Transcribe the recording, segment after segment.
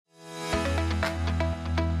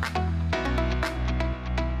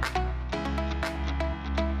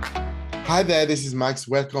Hi there, this is Max.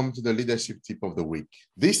 Welcome to the Leadership Tip of the Week.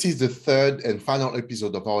 This is the third and final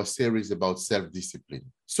episode of our series about self-discipline.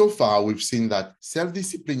 So far, we've seen that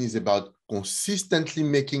self-discipline is about consistently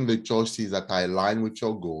making the choices that are aligned with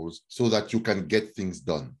your goals so that you can get things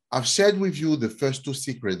done. I've shared with you the first two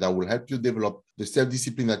secrets that will help you develop the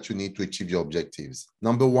self-discipline that you need to achieve your objectives.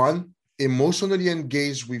 Number one, emotionally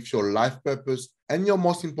engage with your life purpose and your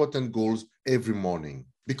most important goals every morning,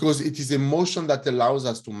 because it is emotion that allows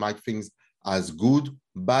us to mark things as good,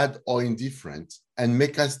 bad, or indifferent and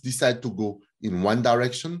make us decide to go in one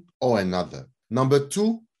direction or another. Number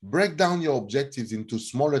two, break down your objectives into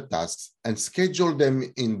smaller tasks and schedule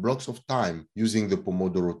them in blocks of time using the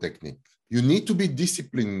Pomodoro technique. You need to be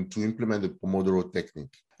disciplined to implement the Pomodoro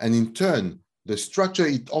technique, and in turn, the structure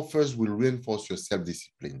it offers will reinforce your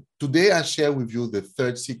self-discipline. Today, I share with you the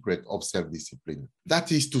third secret of self-discipline.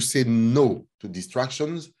 That is to say no to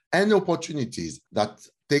distractions and opportunities that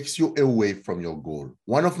takes you away from your goal.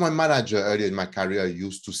 One of my managers earlier in my career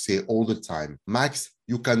used to say all the time, Max,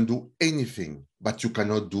 you can do anything, but you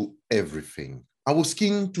cannot do everything. I was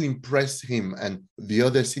keen to impress him and the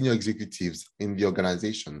other senior executives in the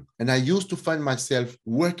organization, and I used to find myself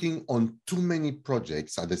working on too many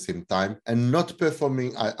projects at the same time and not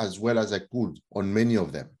performing as well as I could on many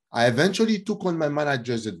of them. I eventually took on my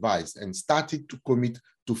manager's advice and started to commit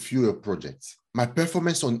to fewer projects. My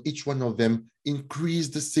performance on each one of them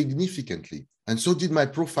increased significantly, and so did my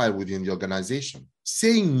profile within the organization.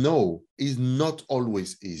 Saying no is not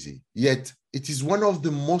always easy, yet it is one of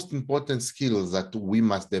the most important skills that we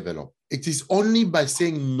must develop. It is only by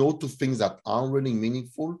saying no to things that aren't really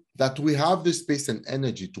meaningful that we have the space and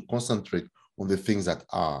energy to concentrate on the things that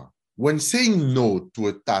are. When saying no to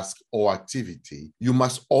a task or activity, you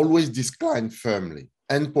must always decline firmly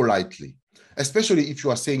and politely, especially if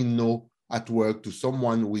you are saying no at work to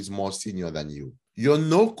someone who is more senior than you. Your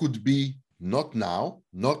no could be not now,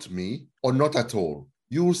 not me, or not at all.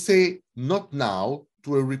 You will say not now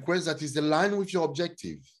to a request that is aligned with your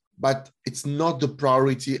objective, but it's not the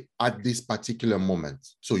priority at this particular moment.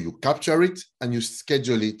 So you capture it and you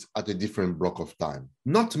schedule it at a different block of time.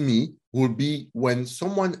 Not me will be when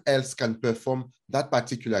someone else can perform that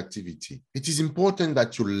particular activity. It is important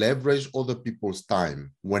that you leverage other people's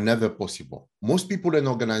time whenever possible. Most people in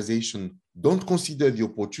organizations don't consider the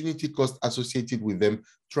opportunity cost associated with them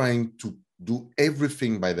trying to do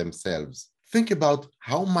everything by themselves. Think about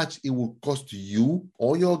how much it will cost you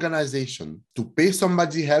or your organization to pay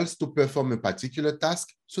somebody else to perform a particular task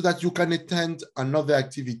so that you can attend another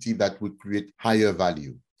activity that will create higher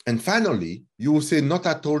value. And finally, you will say not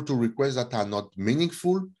at all to requests that are not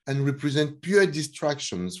meaningful and represent pure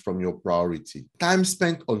distractions from your priority. Time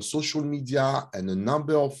spent on social media and a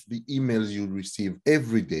number of the emails you receive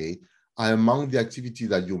every day are among the activities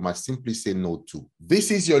that you must simply say no to.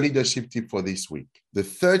 This is your leadership tip for this week. The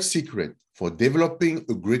third secret for developing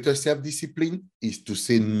a greater self-discipline is to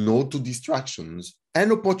say no to distractions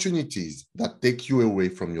and opportunities that take you away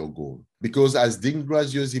from your goal. Because as Dean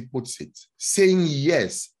Graziosi puts it, saying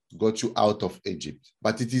yes got you out of Egypt,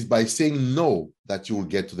 but it is by saying no that you will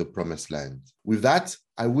get to the promised land. With that,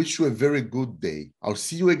 I wish you a very good day. I'll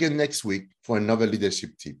see you again next week for another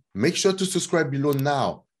leadership tip. Make sure to subscribe below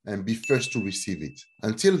now and be first to receive it.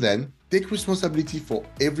 Until then, take responsibility for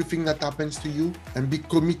everything that happens to you and be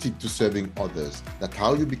committed to serving others. That's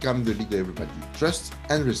how you become the leader everybody trusts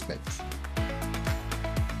and respects.